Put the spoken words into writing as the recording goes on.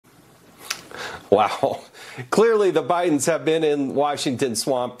Wow. Clearly, the Bidens have been in Washington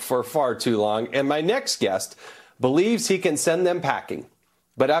swamp for far too long. And my next guest believes he can send them packing.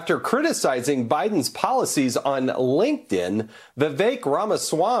 But after criticizing Biden's policies on LinkedIn, Vivek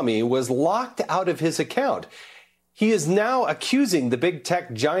Ramaswamy was locked out of his account. He is now accusing the big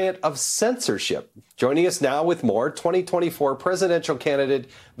tech giant of censorship. Joining us now with more, 2024 presidential candidate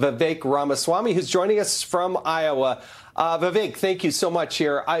Vivek Ramaswamy, who's joining us from Iowa. Vivek, thank you so much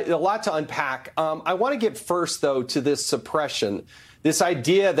here. A lot to unpack. I want to get first, though, to this suppression, this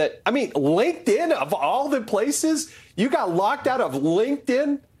idea that, LinkedIn, of all the places, you got locked out of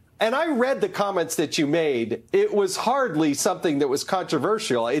LinkedIn. And I read the comments that you made. It was hardly something that was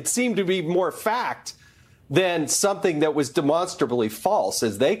controversial. It seemed to be more fact than something that was demonstrably false,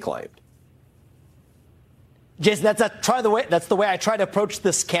 as they claimed. Jason, that's the way I try to approach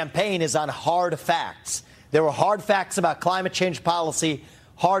this campaign, is on hard facts. There were hard facts about climate change policy,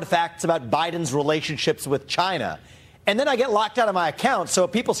 hard facts about Biden's relationships with China. And then I get locked out of my account, so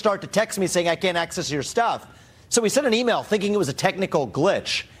people start to text me saying I can't access your stuff. So we sent an email thinking it was a technical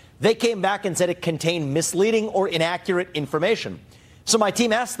glitch. They came back and said it contained misleading or inaccurate information. So my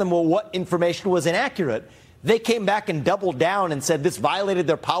team asked them, well, what information was inaccurate? They came back and doubled down and said this violated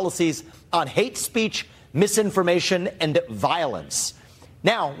their policies on hate speech, misinformation, and violence.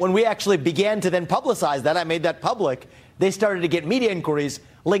 Now, when we actually began to then publicize that, I made that public, they started to get media inquiries.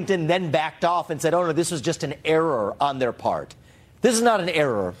 LinkedIn then backed off and said, oh, no, this was just an error on their part. This is not an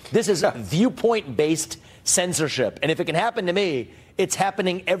error. This is viewpoint-based censorship. And if it can happen to me, it's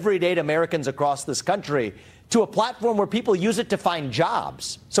happening every day to Americans across this country, to a platform where people use it to find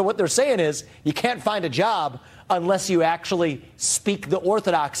jobs. So what they're saying is you can't find a job unless you actually speak the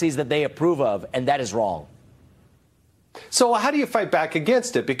orthodoxies that they approve of, and that is wrong. So how do you fight back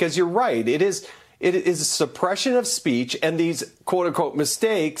against it? Because you're right, it is a suppression of speech, and these quote-unquote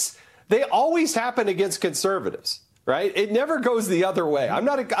mistakes, they always happen against conservatives, right? It never goes the other way. I'm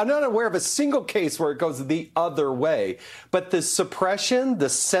not aware of a single case where it goes the other way. But the suppression, the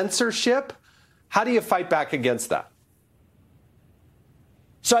censorship, how do you fight back against that?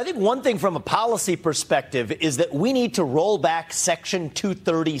 So I think one thing from a policy perspective is that we need to roll back Section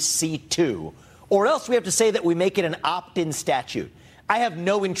 230C2, or else we have to say that we make it an opt-in statute. I have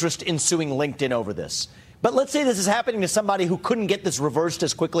no interest in suing LinkedIn over this. But let's say this is happening to somebody who couldn't get this reversed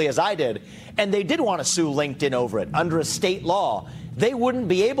as quickly as I did, and they did want to sue LinkedIn over it under a state law. They wouldn't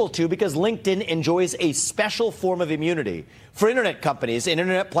be able to because LinkedIn enjoys a special form of immunity for internet companies and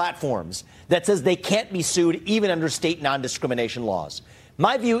internet platforms that says they can't be sued even under state non-discrimination laws.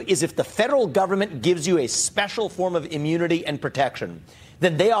 My view is if the federal government gives you a special form of immunity and protection,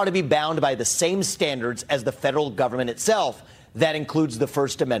 then they ought to be bound by the same standards as the federal government itself. That includes the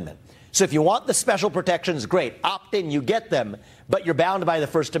First Amendment. So if you want the special protections, great. Opt in, you get them, but you're bound by the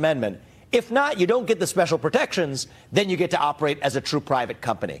First Amendment. If not, you don't get the special protections, then you get to operate as a true private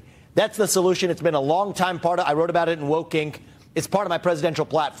company. That's the solution. It's been a long time part of, I wrote about it in Woke Inc. It's part of my presidential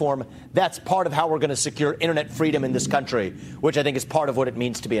platform. That's part of how we're going to secure internet freedom in this country, which I think is part of what it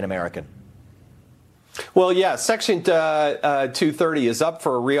means to be an American. Well, yeah, Section 230 is up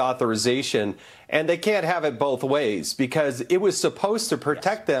for a reauthorization, and they can't have it both ways because it was supposed to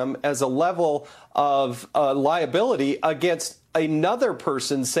protect them as a level of liability against another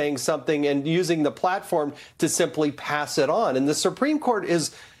person saying something and using the platform to simply pass it on. And the Supreme Court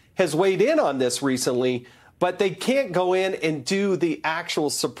has weighed in on this recently, but they can't go in and do the actual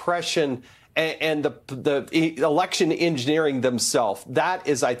suppression and the election engineering themselves. That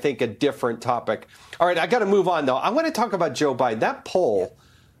is, I think, a different topic. All right, I got to move on, though. I want to talk about Joe Biden. That poll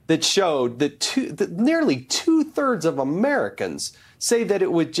that showed that nearly two-thirds of Americans say that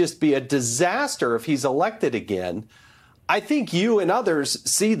it would just be a disaster if he's elected again. I think you and others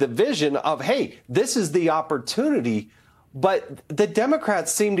see the vision of, hey, this is the opportunity. But the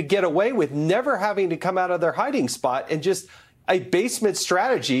Democrats seem to get away with never having to come out of their hiding spot and just a basement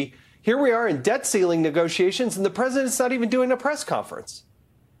strategy. Here we are in debt ceiling negotiations, and the president's not even doing a press conference.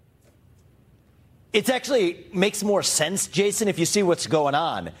 It actually makes more sense, Jason, if you see what's going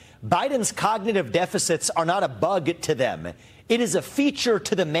on. Biden's cognitive deficits are not a bug to them. It is a feature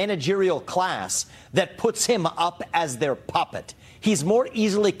to the managerial class that puts him up as their puppet. He's more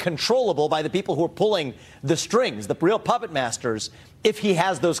easily controllable by the people who are pulling the strings, the real puppet masters, if he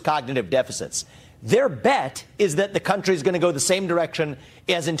has those cognitive deficits. Their bet is that the country is going to go the same direction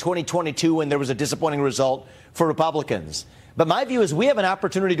as in 2022 when there was a disappointing result for Republicans. But my view is we have an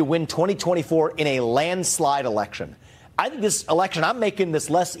opportunity to win 2024 in a landslide election. I think this election, I'm making this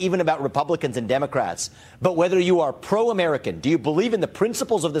less even about Republicans and Democrats, but whether you are pro-American, do you believe in the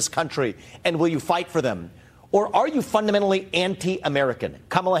principles of this country, and will you fight for them? Or are you fundamentally anti-American?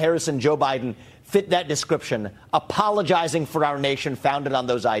 Kamala Harris and Joe Biden fit that description, apologizing for our nation founded on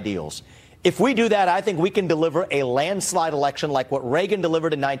those ideals. If we do that, I think we can deliver a landslide election like what Reagan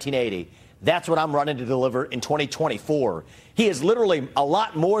delivered in 1980. That's what I'm running to deliver in 2024. He is literally a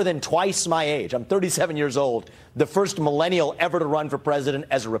lot more than twice my age. I'm 37 years old, the first millennial ever to run for president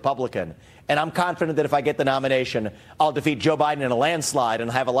as a Republican. And I'm confident that if I get the nomination, I'll defeat Joe Biden in a landslide and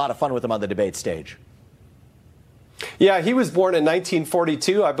have a lot of fun with him on the debate stage. Yeah, he was born in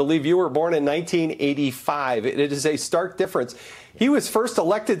 1942. I believe you were born in 1985. It is a stark difference. He was first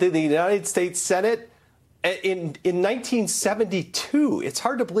elected to the United States Senate in 1972. It's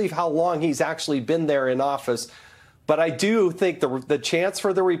hard to believe how long he's actually been there in office. But I do think the chance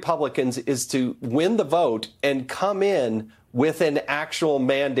for the Republicans is to win the vote and come in with an actual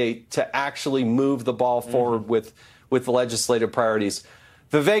mandate to actually move the ball forward with the legislative priorities.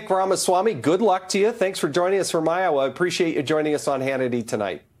 Vivek Ramaswamy, good luck to you. Thanks for joining us from Iowa. I appreciate you joining us on Hannity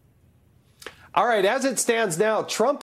tonight. All right, as it stands now, Trump